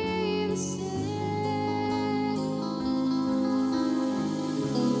be the same.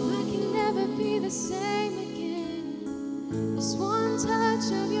 I can never be the same again. Just one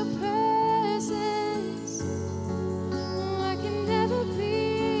touch of your presence. Oh, I can never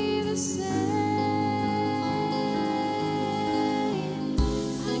be the same.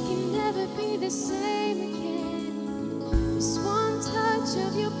 I can never be the same again. Just one touch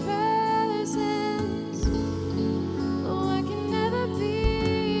of your presence. Oh, I can never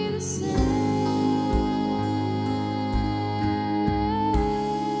be the same.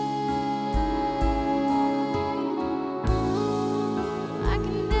 I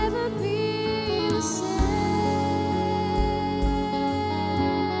can never be the same.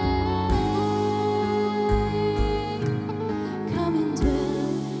 Come and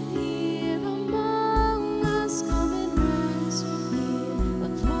dwell here among us. Come and rest here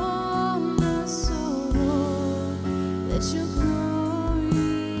upon us, oh Lord. Let your glory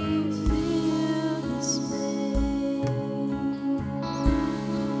fill this place.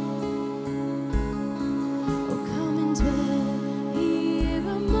 Oh, come and dwell here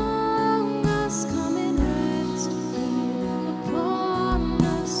among us. Come and rest here upon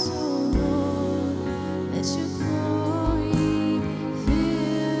us, oh Lord. Let your glory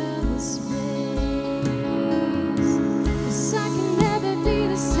fill this place. 'Cause I can never be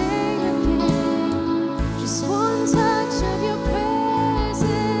the same again. Just one touch of your presence.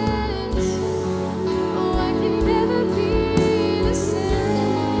 Oh, I can never be the same.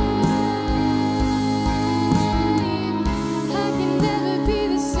 I can never be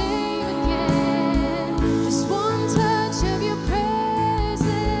the same again. Just one touch of your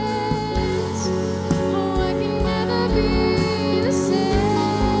presence. Oh, I can never be the same.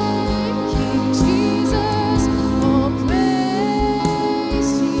 King Jesus, all praise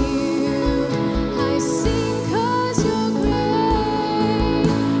to you. I sing 'cause you're great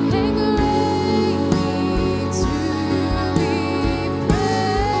and greatly to be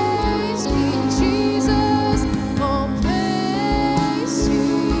praised. King Jesus, all praise to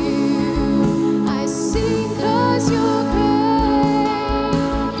you. I sing 'cause you're great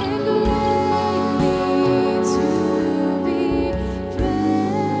and greatly to be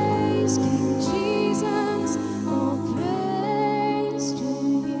praised. King Jesus, all praise to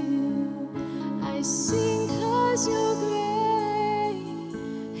you. I sing 'cause you're great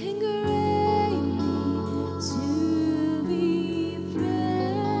and greatly to be praised.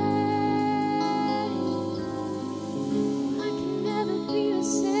 I can never be the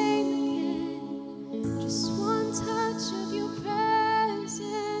same again. Just one touch of your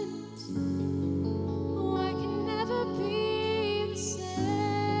presence. Oh, I can never be the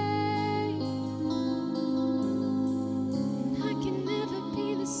same. I can never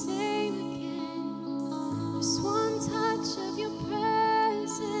be the same again. Just one touch of your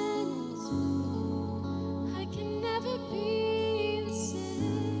presence. I can never be the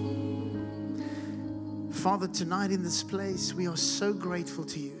same. Father, tonight in this place, we are so grateful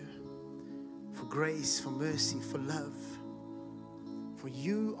to you for grace, for mercy, for love. For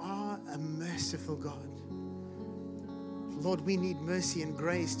you are a merciful God. Lord, we need mercy and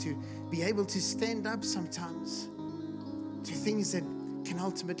grace to be able to stand up sometimes to things that can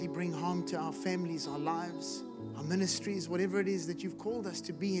ultimately bring harm to our families, our lives, our ministries, whatever it is that you've called us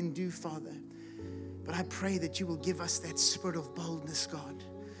to be and do, Father. But I pray that you will give us that spirit of boldness, God,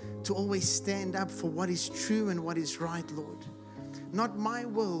 to always stand up for what is true and what is right, Lord. Not my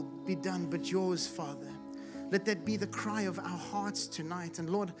will be done, but yours, Father. Let that be the cry of our hearts tonight. And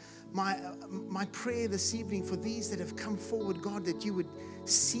Lord, my prayer this evening for these that have come forward, God, that you would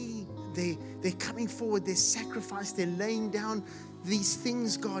see they're coming forward, their sacrifice, they're laying down these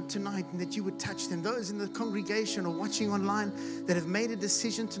things, God, tonight, and that you would touch them. Those in the congregation or watching online that have made a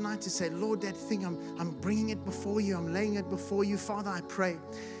decision tonight to say, Lord, that thing, I'm bringing it before you. I'm laying it before you. Father, I pray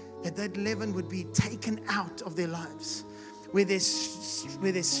that leaven would be taken out of their lives. Where there's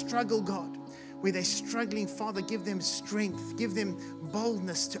struggle, God, where they're struggling, Father, give them strength, give them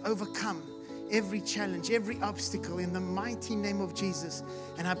boldness to overcome every challenge, every obstacle in the mighty name of Jesus.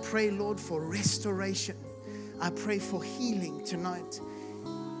 And I pray, Lord, for restoration. I pray for healing tonight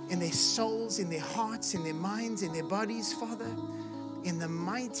in their souls, in their hearts, in their minds, in their bodies, Father, in the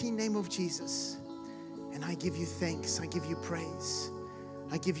mighty name of Jesus. And I give you thanks. I give you praise.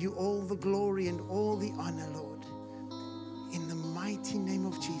 I give you all the glory and all the honor, Lord, in the mighty name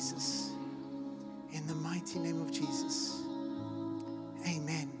of Jesus. In the mighty name of Jesus.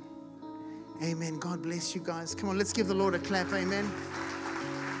 Amen. Amen. God bless you guys. Come on, let's give the Lord a clap. Amen.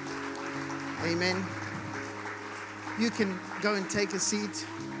 Amen. You can go and take a seat.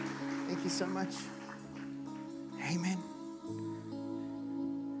 Thank you so much. Amen.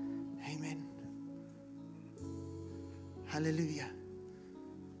 Amen. Hallelujah.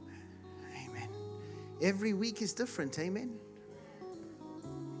 Amen. Every week is different. Amen.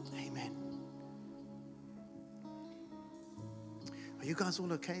 Amen. Are you guys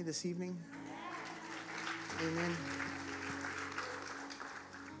all okay this evening? Amen.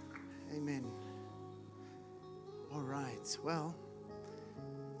 Amen. All right. Well,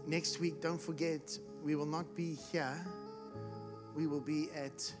 next week, don't forget, we will not be here. We will be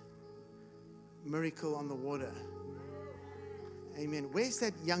at Miracle on the Water. Amen. Where's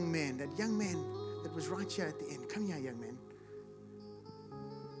that young man? That young man that was right here at the end. Come here, young man.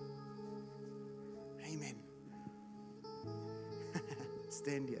 Amen.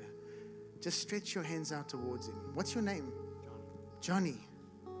 Stand here. Just stretch your hands out towards him. What's your name? Johnny.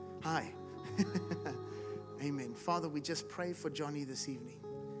 Hi. Amen. Father, we just pray for Johnny this evening.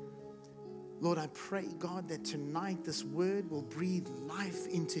 Lord, I pray, God, that tonight this word will breathe life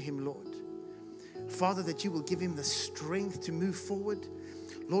into him, Lord. Father, that you will give him the strength to move forward.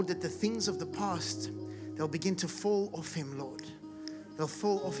 Lord, that the things of the past, they'll begin to fall off him, Lord. They'll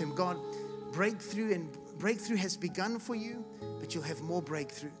fall off him. God, breakthrough has begun for you, but you'll have more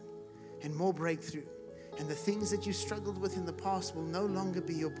breakthrough and more breakthrough. And the things that you struggled with in the past will no longer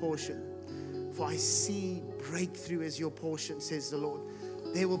be your portion. For I see breakthrough as your portion, says the Lord.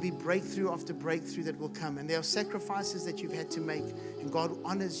 There will be breakthrough after breakthrough that will come. And there are sacrifices that you've had to make. And God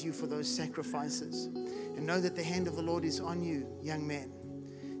honors you for those sacrifices. And know that the hand of the Lord is on you, young man.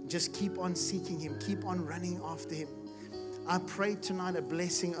 Just keep on seeking him. Keep on running after him. I pray tonight a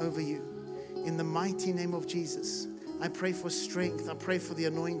blessing over you. In the mighty name of Jesus. I pray for strength. I pray for the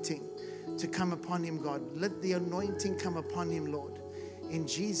anointing to come upon him, God. Let the anointing come upon him, Lord. In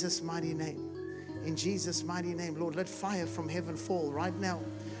Jesus' mighty name. In Jesus' mighty name, Lord, let fire from heaven fall right now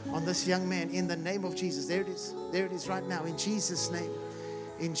on this young man in the name of Jesus. There it is. There it is right now. In Jesus' name.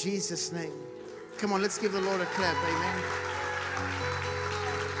 In Jesus' name. Come on, let's give the Lord a clap. Amen.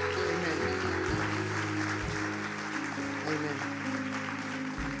 Amen.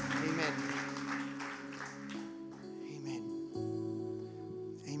 Amen. Amen. Amen.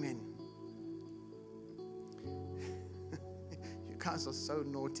 Amen. You guys are so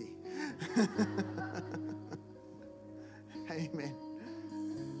naughty. Amen.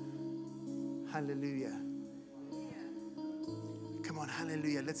 Hallelujah. Come on,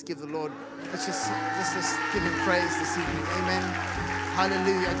 hallelujah. Let's give the Lord, let's just give him praise this evening. Amen.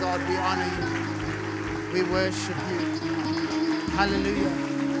 Hallelujah, God, we honor you. We worship you. Hallelujah.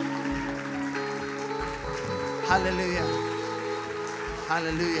 Hallelujah.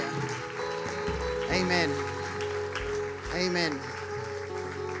 Hallelujah. Amen. Amen.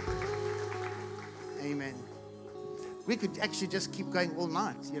 Amen. We could actually just keep going all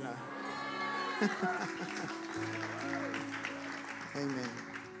night, you know. Amen.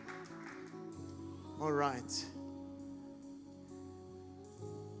 All right.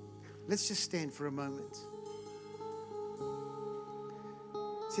 Let's just stand for a moment.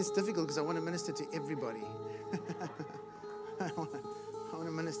 See, it's difficult because I want to minister to everybody. I want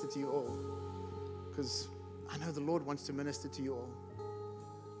to minister to you all because I know the Lord wants to minister to you all.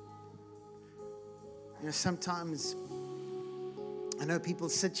 You know, sometimes I know people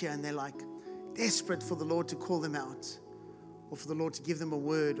sit here and they're like desperate for the Lord to call them out or for the Lord to give them a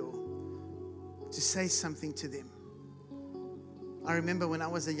word or to say something to them. I remember when I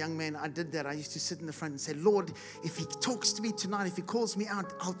was a young man, I did that. I used to sit in the front and say, Lord, if he talks to me tonight, if he calls me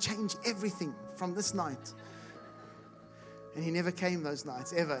out, I'll change everything from this night. And he never came those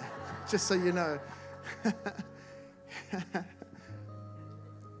nights, ever, just so you know.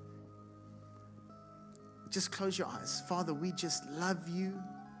 Just close your eyes. Father, we just love you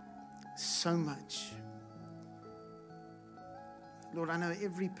so much. Lord, I know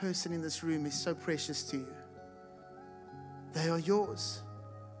every person in this room is so precious to you. They are yours.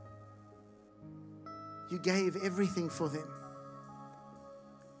 You gave everything for them.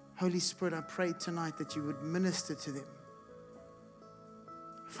 Holy Spirit, I pray tonight that you would minister to them.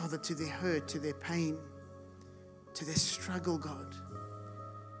 Father, to their hurt, to their pain, to their struggle, God.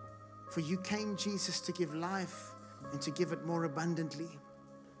 For you came, Jesus, to give life and to give it more abundantly.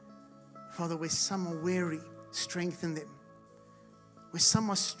 Father, where some are weary, strengthen them. Where some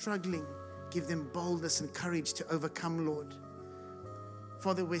are struggling, give them boldness and courage to overcome, Lord.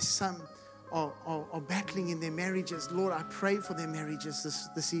 Father, where some are battling in their marriages, Lord, I pray for their marriages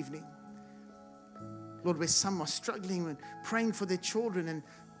this evening. Lord, where some are struggling and praying for their children and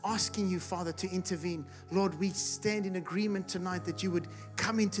asking you, Father, to intervene. Lord, we stand in agreement tonight that you would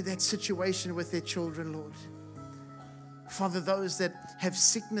come into that situation with their children, Lord. Father, those that have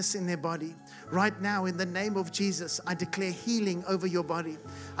sickness in their body, right now in the name of Jesus, I declare healing over your body.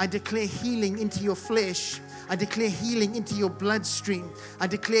 I declare healing into your flesh. I declare healing into your bloodstream. I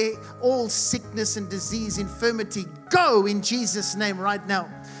declare all sickness and disease, infirmity, go in Jesus' name right now.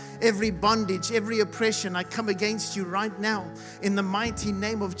 Every bondage, every oppression, I come against you right now in the mighty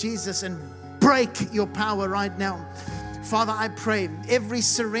name of Jesus and break your power right now. Father, I pray every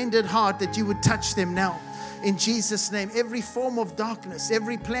surrendered heart that you would touch them now. In Jesus' name, every form of darkness,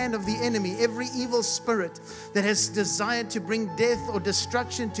 every plan of the enemy, every evil spirit that has desired to bring death or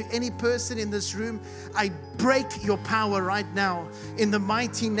destruction to any person in this room, I break your power right now in the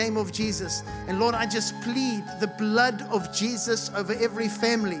mighty name of Jesus. And Lord, I just plead the blood of Jesus over every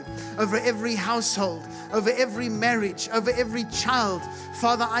family, over every household, over every marriage, over every child.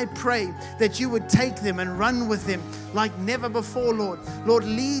 Father, I pray that you would take them and run with them like never before, Lord. Lord,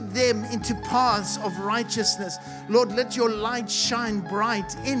 lead them into paths of righteousness. Lord, let your light shine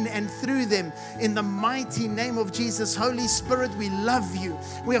bright in and through them in the mighty name of Jesus. Holy Spirit, we love you.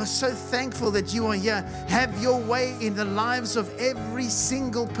 We are so thankful that you are here. Have your way in the lives of every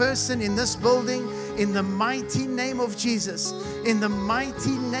single person in this building in the mighty name of Jesus. In the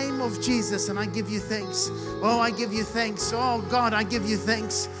mighty name of Jesus. And I give you thanks. Oh, I give you thanks. Oh, God, I give you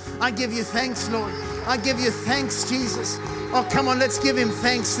thanks. I give you thanks, Lord. I give you thanks, Jesus. Oh, come on, let's give him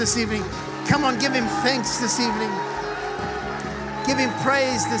thanks this evening. Come on, give him thanks this evening. Give him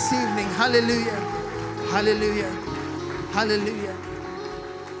praise this evening. Hallelujah. Hallelujah. Hallelujah.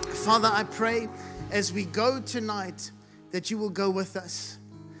 Father, I pray as we go tonight that you will go with us,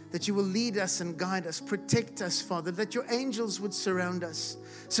 that you will lead us and guide us, protect us, Father, that your angels would surround us,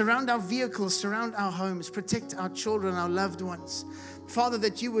 surround our vehicles, surround our homes, protect our children, our loved ones. Father,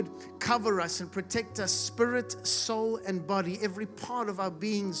 that you would cover us and protect us, spirit, soul, and body, every part of our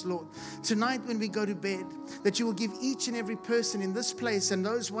beings, Lord. Tonight when we go to bed, that you will give each and every person in this place and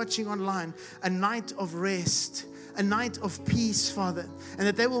those watching online a night of rest, a night of peace, Father, and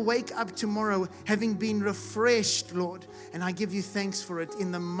that they will wake up tomorrow having been refreshed, Lord. And I give you thanks for it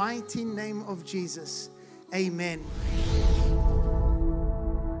in the mighty name of Jesus. Amen.